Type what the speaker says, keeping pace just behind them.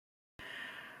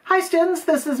Hi students,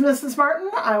 this is Mrs.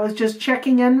 Martin. I was just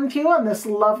checking in with you on this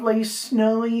lovely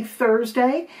snowy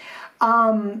Thursday.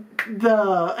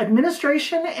 The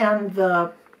administration and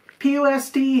the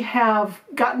PUSD have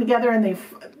gotten together and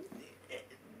they've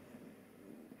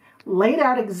laid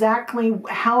out exactly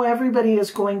how everybody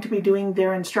is going to be doing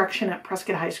their instruction at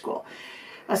Prescott High School.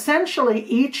 Essentially,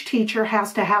 each teacher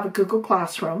has to have a Google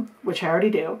Classroom, which I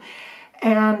already do,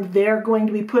 and they're going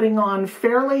to be putting on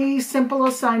fairly simple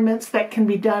assignments that can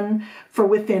be done for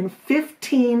within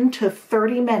 15 to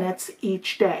 30 minutes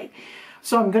each day.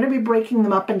 So I'm going to be breaking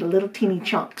them up into little teeny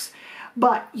chunks.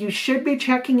 But you should be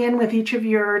checking in with each of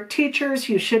your teachers,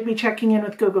 you should be checking in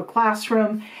with Google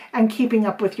Classroom and keeping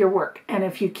up with your work. And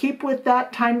if you keep with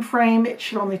that time frame, it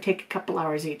should only take a couple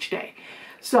hours each day.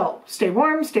 So stay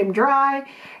warm, stay dry,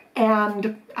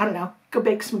 and I don't know, go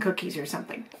bake some cookies or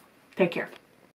something. Take care.